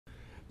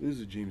This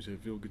is a James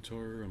Hetfield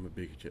guitar. I'm a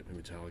big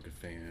Metallica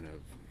fan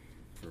of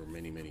for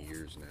many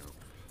years now.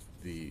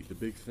 The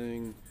big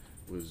thing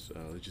was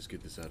let's just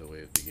get this out of the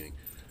way at the beginning.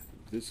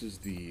 This is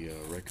the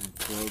record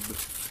club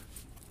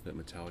that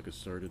Metallica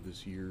started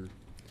this year,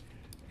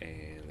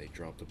 and they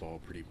dropped the ball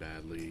pretty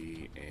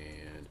badly.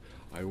 And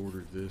I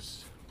ordered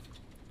this,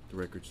 the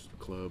Records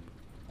Club,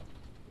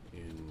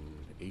 in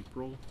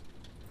April.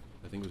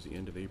 I think it was the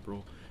end of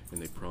April,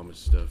 and they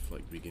promised stuff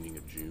like beginning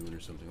of June or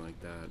something like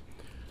that.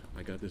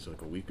 I got this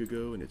like a week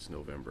ago, and it's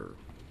November.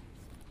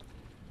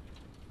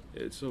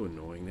 It's so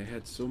annoying. They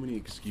had so many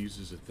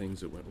excuses of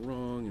things that went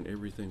wrong, and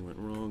everything went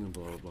wrong, and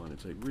blah blah blah. And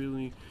it's like,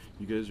 really,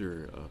 you guys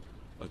are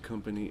a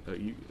company.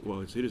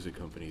 Well, it is a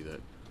company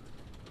that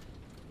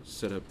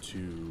set up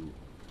to.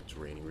 It's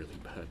raining really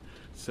bad.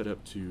 Set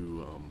up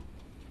to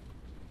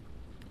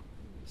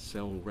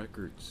sell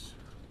records.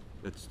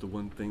 That's the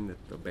one thing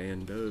that the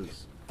band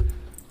does.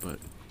 But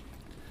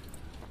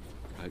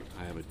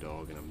I have a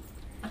dog,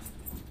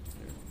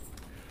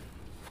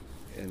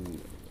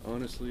 and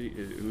honestly,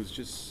 it was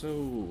just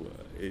so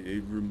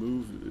it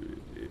removed.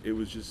 It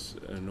was just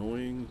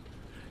annoying,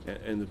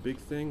 and the big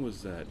thing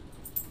was that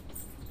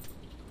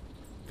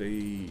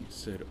they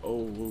said,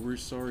 "Oh, well, we're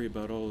sorry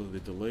about all of the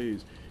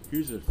delays.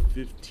 Here's a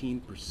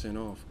 15%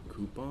 off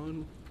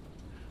coupon.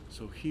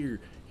 So here,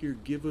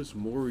 give us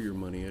more of your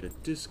money at a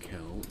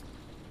discount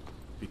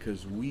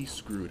because we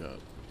screwed up."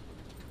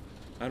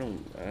 I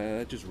don't.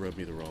 That just rubbed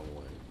me the wrong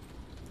way.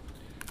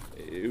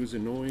 It was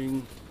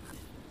annoying,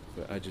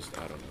 but I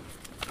don't know.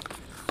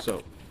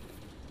 So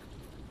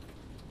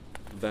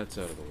that's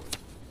out of the way.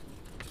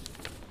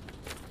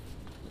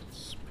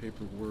 It's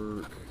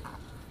paperwork.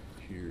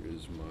 Here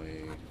is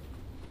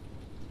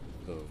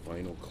the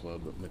Vinyl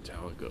Club,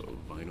 Metallica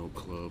Vinyl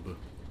Club.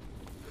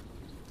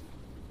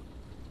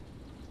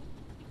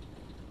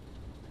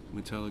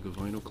 Metallica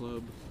Vinyl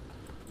Club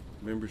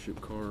membership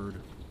card,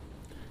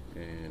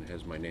 and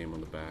has my name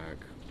on the back,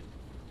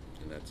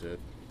 and that's it.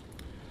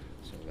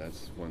 So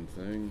that's one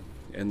thing.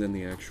 And then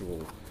the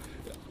actual,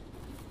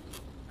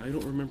 I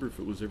don't remember if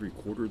it was every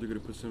quarter they're gonna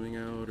put something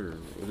out, or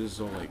this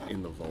is all like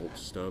in the vault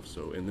stuff.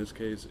 So in this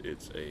case,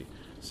 it's a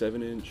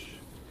 7-inch.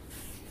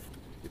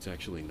 It's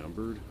actually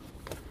numbered.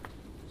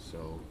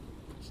 So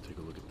let's take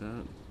a look at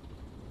that.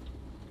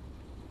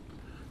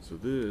 So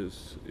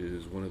this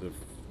is one of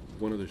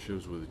the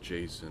shows with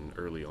Jason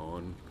early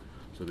on.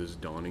 So this is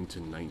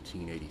Donington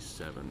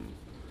 1987.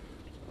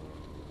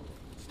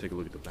 Let's take a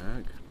look at the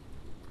back.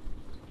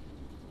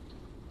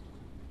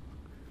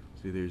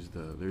 See, there's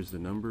the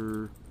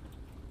number.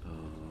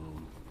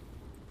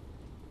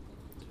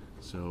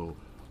 So,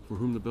 For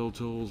Whom the Bell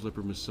Tolls,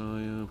 Leper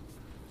Messiah.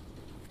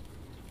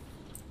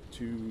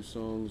 2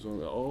 songs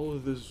on all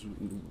of this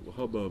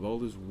hubbub, all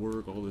this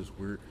work,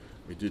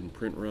 it didn't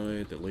print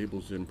right, the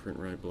labels didn't print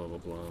right, blah blah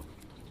blah,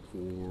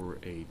 for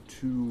a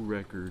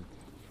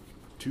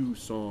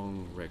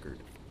 2-song record.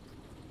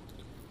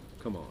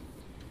 Come on.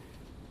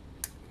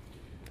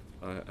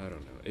 I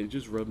don't know. It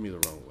just rubbed me the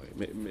wrong way.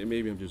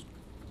 Maybe I'm just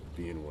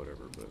being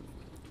whatever, but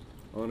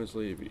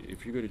honestly,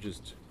 if you're gonna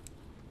just,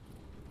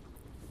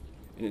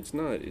 and it's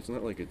not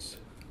like it's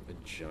a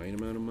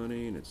giant amount of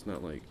money, and it's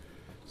not like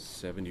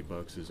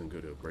 $70 isn't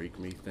going to break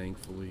me,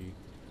 thankfully.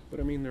 But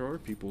I mean, there are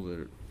people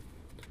that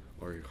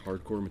are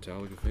hardcore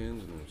Metallica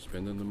fans and are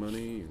spending the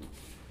money. And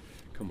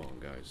come on,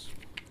 guys.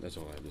 That's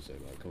all I have to say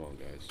about it. Come on,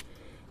 guys.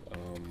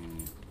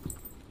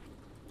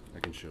 I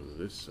can show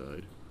this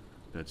side.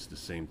 That's the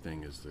same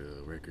thing as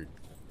the record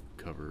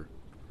cover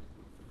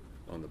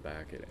on the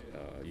back.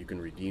 You can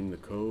redeem the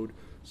code,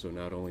 so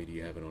not only do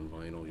you have it on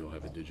vinyl, you'll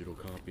have a digital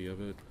copy of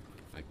it.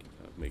 I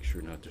make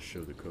sure not to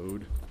show the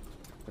code.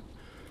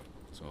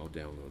 So I'll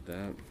download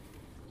that.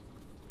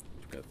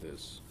 You've got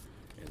this.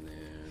 And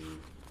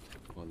then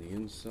on the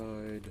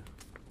inside,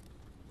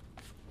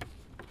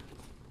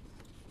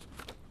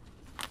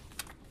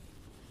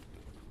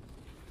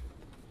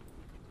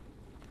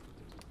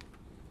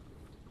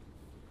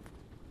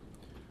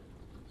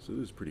 so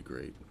this is pretty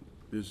great.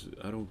 This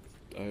I don't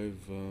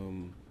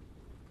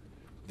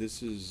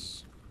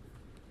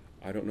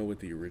know what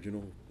the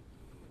original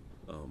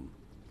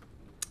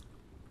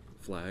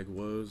flag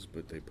was,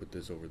 but they put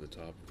this over the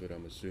top of it,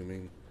 I'm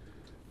assuming,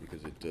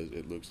 because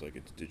it looks like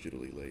it's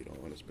digitally laid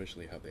on,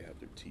 especially how they have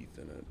their teeth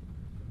in it.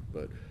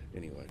 But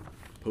anyway,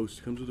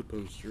 comes with a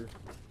poster,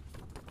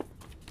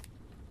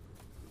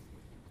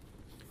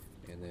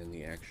 and then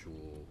the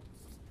actual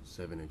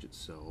 7-inch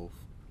itself.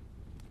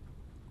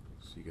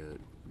 So you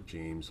got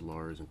James,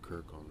 Lars, and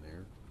Kirk on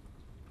there.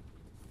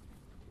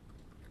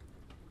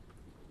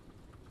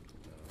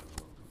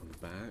 On the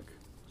back,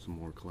 some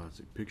more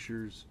classic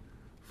pictures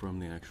from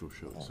the actual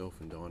show itself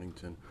in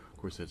Donington. Of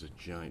course, that's a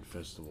giant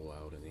festival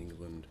out in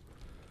England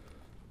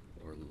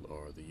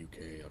or the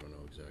UK. I don't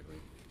know exactly.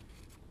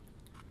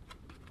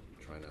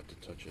 Try not to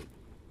touch it.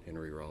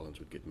 Henry Rollins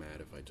would get mad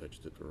if I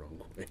touched it the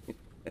wrong way.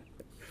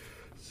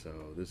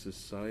 So this is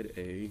side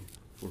A.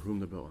 For Whom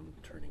the Bell. I'm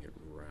turning it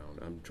around.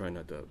 I'm trying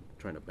to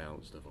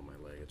balance stuff on my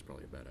leg. It's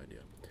probably a bad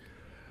idea.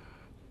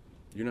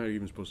 You're not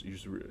even supposed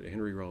to.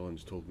 Henry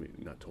Rollins told me,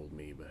 not told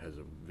me, but has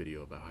a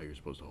video about how you're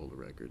supposed to hold a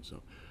record.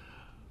 So,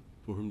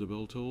 for whom the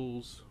bell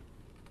tolls.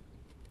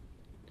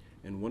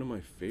 And one of my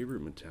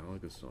favorite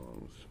Metallica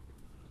songs,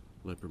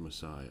 Leper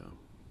Messiah.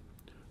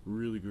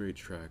 Really great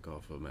track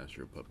off of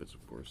Master of Puppets,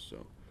 of course.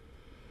 So,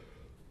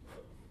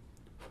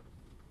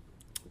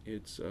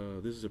 it's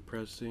this is a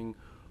pressing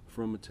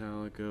from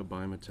Metallica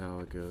by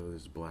Metallica.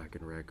 This is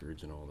Blackened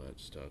Records and all that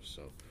stuff.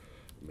 So,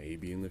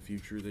 maybe in the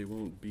future they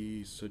won't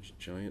be such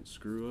giant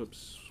screw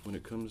ups when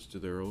it comes to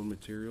their own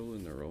material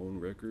and their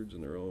own records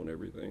and their own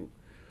everything.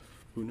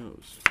 Who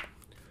knows?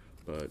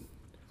 But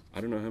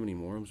I don't know how many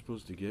more I'm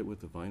supposed to get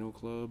with the Vinyl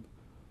Club.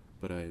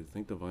 But I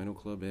think the Vinyl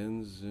Club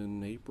ends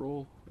in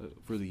April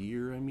for the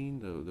year. I mean,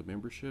 the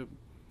membership,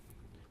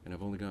 and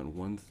I've only gotten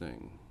one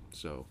thing.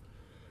 So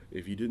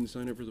if you didn't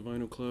sign up for the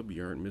Vinyl Club,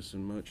 you aren't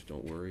missing much.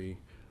 Don't worry.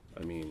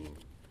 I mean,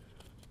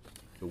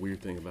 the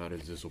weird thing about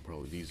it is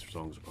these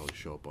songs will probably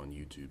show up on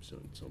YouTube. So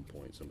at some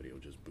point, somebody will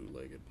just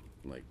bootleg it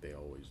like they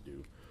always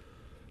do.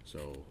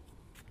 So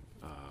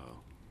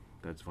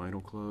that's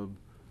Vinyl Club.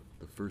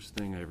 The first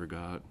thing I ever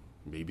got,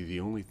 maybe the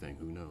only thing,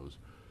 who knows,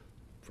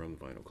 from the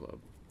Vinyl Club.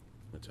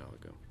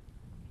 Metallica.